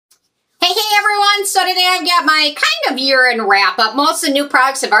so today I've got my kind of year-end wrap-up. Most of the new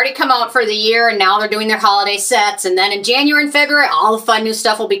products have already come out for the year, and now they're doing their holiday sets, and then in January and February, all the fun new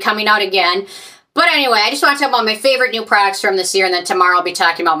stuff will be coming out again. But anyway, I just want to talk about my favorite new products from this year, and then tomorrow I'll be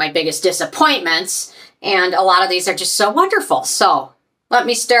talking about my biggest disappointments, and a lot of these are just so wonderful. So let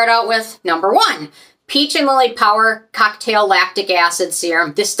me start out with number 1. Peach and Lily Power Cocktail Lactic Acid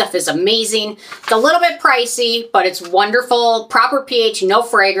Serum. This stuff is amazing. It's a little bit pricey, but it's wonderful. Proper pH, no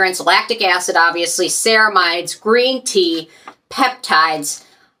fragrance, lactic acid, obviously, ceramides, green tea, peptides.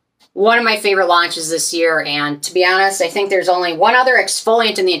 One of my favorite launches this year, and to be honest, I think there's only one other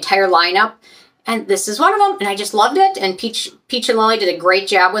exfoliant in the entire lineup, and this is one of them, and I just loved it, and Peach and Lily did a great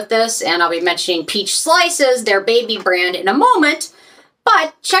job with this, and I'll be mentioning Peach Slices, their baby brand, in a moment.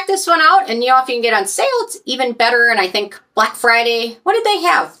 But check this one out, and if you can get on sale, it's even better. And I think Black Friday, what did they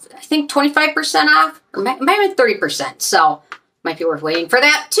have? I think 25% off, or maybe 30%. So might be worth waiting for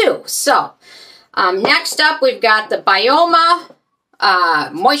that too. So next up, we've got the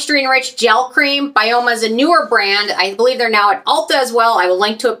Byoma Moisture Enriched Gel Cream. Byoma is a newer brand. I believe they're now at Ulta as well. I will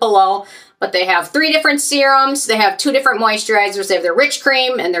link to it below. But they have 3 different serums. They have 2 different moisturizers. They have their rich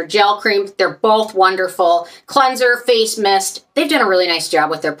cream and their gel cream. They're both wonderful. Cleanser, face mist. They've done a really nice job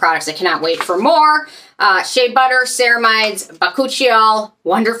with their products. I cannot wait for more. Shea Butter, Ceramides, Bakuchiol.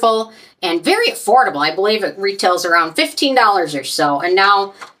 Wonderful and very affordable. I believe it retails around $15 or so. And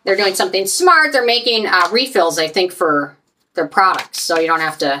now they're doing something smart. They're making refills, I think, for their products. So you don't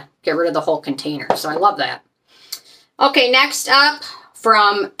have to get rid of the whole container. So I love that. Okay, next up,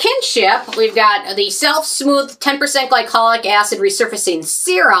 from Kinship, we've got the Self-Smooth 10% Glycolic Acid Resurfacing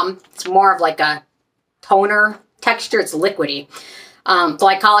Serum. It's more of like a toner texture. It's liquidy.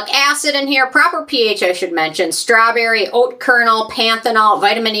 Glycolic acid in here. Proper pH, I should mention. Strawberry, oat kernel, panthenol,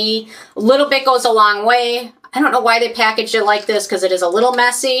 vitamin E. A little bit goes a long way. I don't know why they packaged it like this because it is a little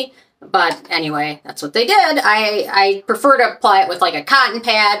messy. But anyway, that's what they did. I prefer to apply it with like a cotton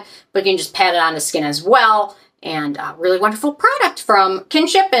pad, but you can just pat it on the skin as well. And a really wonderful product from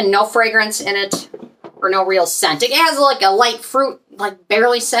Kinship, and no fragrance in it, or no real scent. It has like a light fruit, like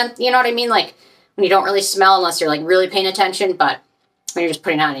barely scent, you know what I mean? Like when you don't really smell unless you're like really paying attention, but when you're just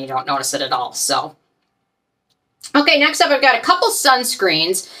putting it on, you don't notice it at all. So, okay, next up I've got a couple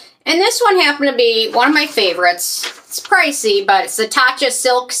sunscreens, and this one happened to be one of my favorites. It's pricey, but it's the Tatcha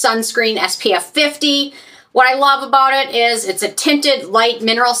Silk Sunscreen SPF 50. What I love about it is it's a tinted light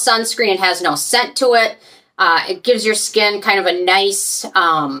mineral sunscreen. It has no scent to it. It gives your skin kind of a nice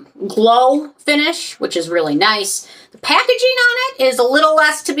glow finish, which is really nice. The packaging on it is a little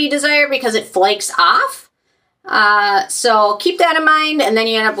less to be desired because it flakes off. So keep that in mind, and then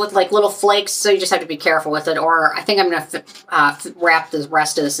you end up with like little flakes, so you just have to be careful with it. Or I think I'm going to wrap the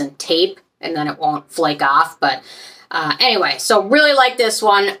rest of this in tape, and then it won't flake off. But anyway, so really like this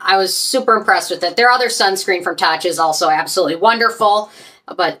one. I was super impressed with it. Their other sunscreen from Tatcha is also absolutely wonderful,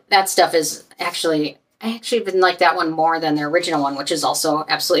 but that stuff is actually... I actually even like that one more than their original one, which is also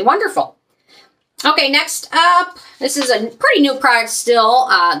absolutely wonderful. Okay, next up, this is a pretty new product still,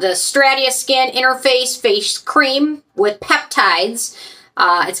 the Stratia Skin Interface Face Cream with Peptides.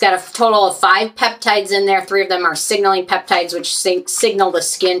 It's got a total of 5 peptides in there. 3 of them are signaling peptides, which signal the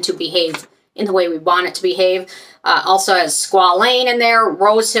skin to behave in the way we want it to behave. Also has Squalane in there,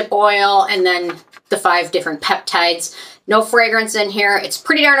 Rosehip oil, and then the 5 different peptides. No fragrance in here. It's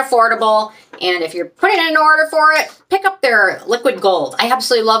pretty darn affordable. And if you're putting in an order for it, pick up their liquid gold. I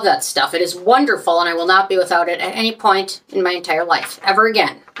absolutely love that stuff. It is wonderful, and I will not be without it at any point in my entire life, ever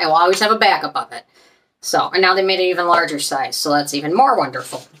again. I will always have a backup of it. So, and now they made it even larger size, so that's even more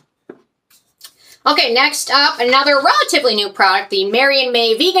wonderful. Okay, next up, another relatively new product, the Mary &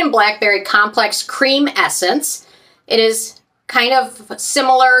 May Vegan Blackberry Complex Cream Essence. It is kind of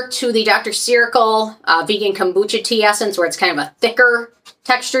similar to the Dr. Circle Vegan Kombucha Tea Essence, where it's kind of a thicker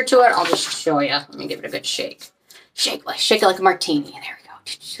texture to it. I'll just show you. Let me give it a good shake. Shake it like a martini. There we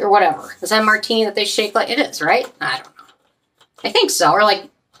go. Or whatever. Is that a martini that they shake like? It is, right? I don't know. I think so. Or like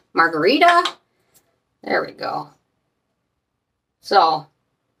margarita. There we go. So,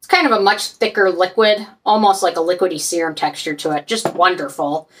 it's kind of a much thicker liquid. Almost like a liquidy serum texture to it. Just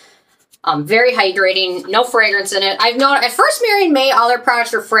wonderful. Very hydrating, no fragrance in it. I've known at first Mary & May, all their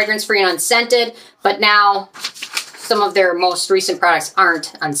products were fragrance-free and unscented, but now some of their most recent products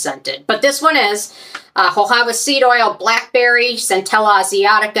aren't unscented. But this one is jojoba seed oil, blackberry, Centella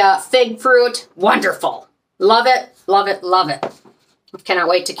asiatica, fig fruit. Wonderful. Love it, love it, love it. Cannot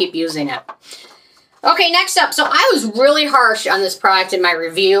wait to keep using it. Okay, next up. So I was really harsh on this product in my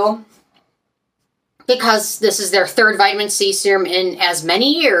review because this is their 3rd vitamin C serum in as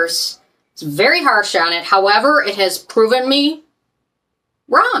many years. It's very harsh on it. However, it has proven me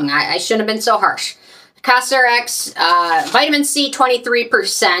wrong. I shouldn't have been so harsh. Cosrx vitamin C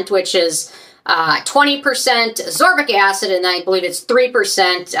 23%, which is 20% ascorbic acid, and I believe it's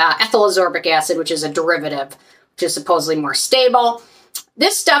 3% ethyl ascorbic acid, which is a derivative, which is supposedly more stable.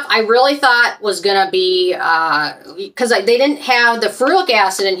 This stuff I really thought was going to be, because they didn't have the ferulic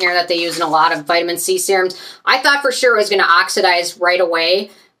acid in here that they use in a lot of vitamin C serums. I thought for sure it was going to oxidize right away,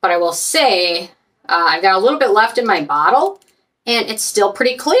 but I will say I've got a little bit left in my bottle, and it's still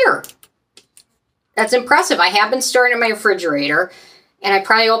pretty clear. That's impressive. I have been storing it in my refrigerator, and I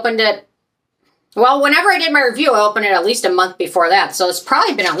probably opened it, well, whenever I did my review, I opened it at least a month before that, so it's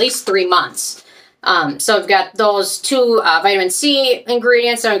probably been at least 3 months. So I've got those two vitamin C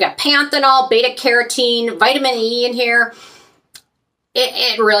ingredients, and I've got Panthenol, beta-carotene, vitamin E in here.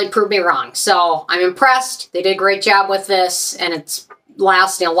 It really proved me wrong, so I'm impressed. They did a great job with this, and it's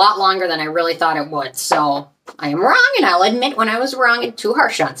lasting a lot longer than I really thought it would. So I am wrong, and I'll admit when I was wrong and too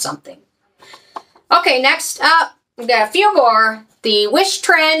harsh on something. Okay, next up, we've got a few more. The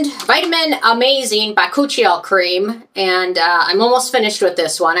Wishtrend Vitamin Amazing Bakuchiol Cream, and I'm almost finished with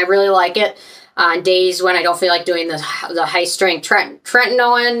this one. I really like it. On days when I don't feel like doing the high-strength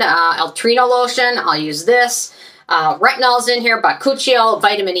tretinoin, L-trino lotion, I'll use this. Retinol's in here, Bakuchiol,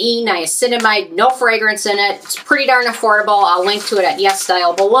 vitamin E, niacinamide, no fragrance in it. It's pretty darn affordable. I'll link to it at Yes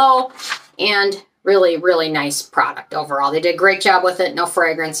Style below. And really, really nice product overall. They did a great job with it, no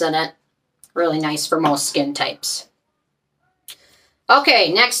fragrance in it. Really nice for most skin types.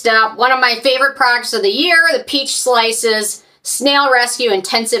 Okay, next up, one of my favorite products of the year, the Peach Slices Snail Rescue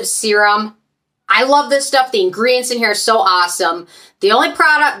Intensive Serum. I love this stuff. The ingredients in here are so awesome. The only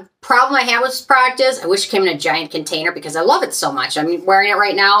problem I have with this product is I wish it came in a giant container because I love it so much. I'm wearing it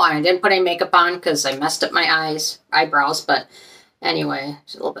right now, and I didn't put any makeup on because I messed up my eyebrows. But anyway,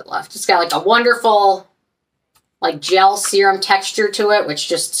 there's a little bit left. It's got like a wonderful like gel serum texture to it, which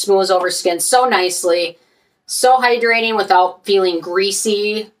just smooths over skin so nicely. So hydrating without feeling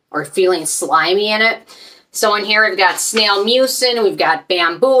greasy or feeling slimy in it. So in here we've got snail mucin, we've got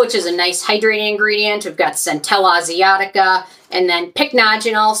bamboo, which is a nice hydrating ingredient. We've got Centella asiatica, and then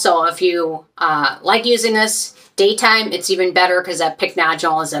pycnogenol. So if you like using this daytime, it's even better because that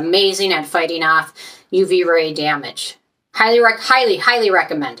pycnogenol is amazing at fighting off UV ray damage. Highly, highly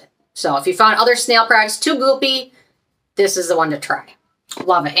recommend it. So if you found other snail products too goopy, this is the one to try.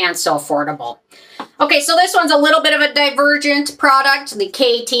 Love it, and so affordable. Okay, so this one's a little bit of a divergent product, the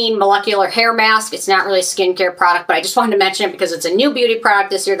K18 Molecular Hair Mask. It's not really a skincare product, but I just wanted to mention it because it's a new beauty product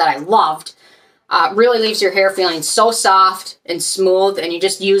this year that I loved. Really leaves your hair feeling so soft and smooth, and you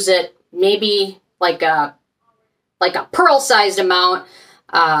just use it maybe like a pearl-sized amount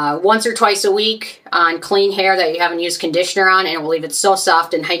once or twice a week on clean hair that you haven't used conditioner on, and it will leave it so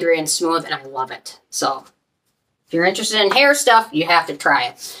soft and hydrated and smooth, and I love it. So if you're interested in hair stuff, you have to try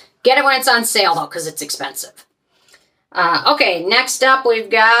it. Get it when it's on sale, though, because it's expensive. Okay, next up we've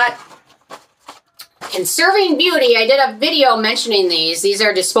got Conserving Beauty. I did a video mentioning these. These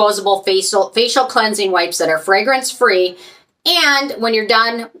are disposable facial cleansing wipes that are fragrance-free. And when you're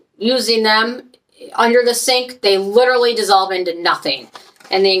done using them under the sink, they literally dissolve into nothing.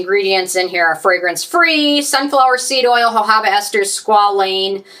 And the ingredients in here are fragrance-free, sunflower seed oil, jojoba esters,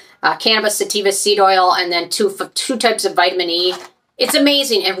 squalane, cannabis sativa seed oil, and then two types of vitamin E. It's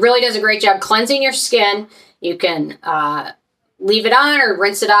amazing. It really does a great job cleansing your skin. You can leave it on or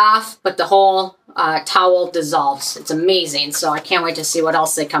rinse it off, but the whole towel dissolves. It's amazing. So I can't wait to see what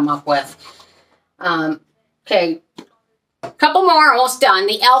else they come up with. Okay, a couple more, almost done.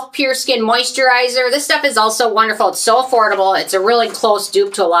 The e.l.f. Pure Skin Moisturizer. This stuff is also wonderful. It's so affordable. It's a really close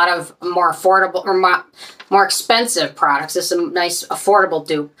dupe to a lot of more affordable or more expensive products. This is a nice affordable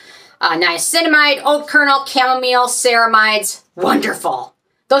dupe. Niacinamide, oat kernel, chamomile, ceramides. Wonderful.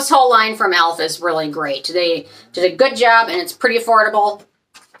 This whole line from e.l.f. is really great. They did a good job, and it's pretty affordable,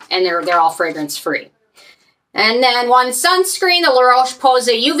 and they're all fragrance free. And then one sunscreen, the La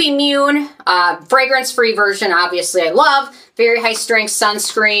Roche-Posay UV Immune, fragrance-free version, obviously I love. Very high-strength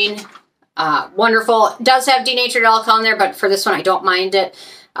sunscreen. Wonderful. It does have denatured alcohol in there, but for this one I don't mind it.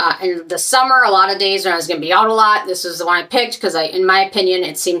 In the summer, a lot of days when I was going to be out a lot, this was the one I picked because, in my opinion,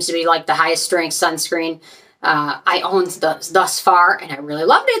 it seems to be like the highest strength sunscreen I owned thus far, and I really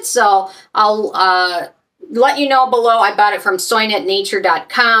loved it. So I'll let you know below. I bought it from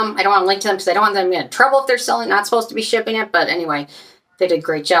soynetnature.com. I don't want to link to them because I don't want them to get in trouble if they're selling, not supposed to be shipping it. But anyway, they did a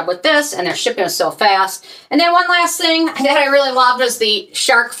great job with this, and their shipping is so fast. And then one last thing that I really loved was the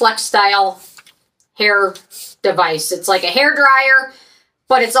Shark Flex Style hair device. It's like a hair dryer,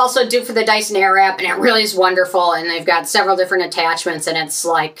 but it's also due for the Dyson Airwrap, and it really is wonderful. And they've got several different attachments, and it's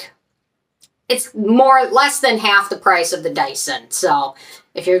like, it's less than half the price of the Dyson. So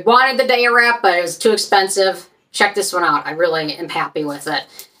if you wanted the day wrap, but it was too expensive, check this one out. I really am happy with it.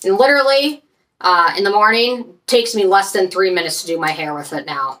 And literally, in the morning, takes me less than 3 minutes to do my hair with it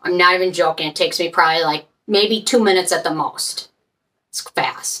now. I'm not even joking. It takes me probably like maybe 2 minutes at the most. It's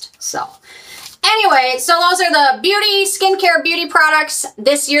fast. So anyway, so those are the skincare beauty products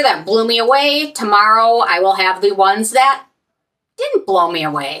this year that blew me away. Tomorrow I will have the ones that didn't blow me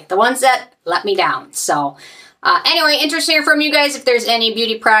away. The ones that let me down. So anyway, interested to hear from you guys if there's any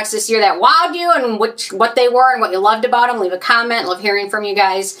beauty products this year that wowed you and what they were and what you loved about them. Leave a comment. Love hearing from you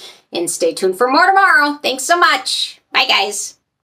guys. And stay tuned for more tomorrow. Thanks so much. Bye, guys.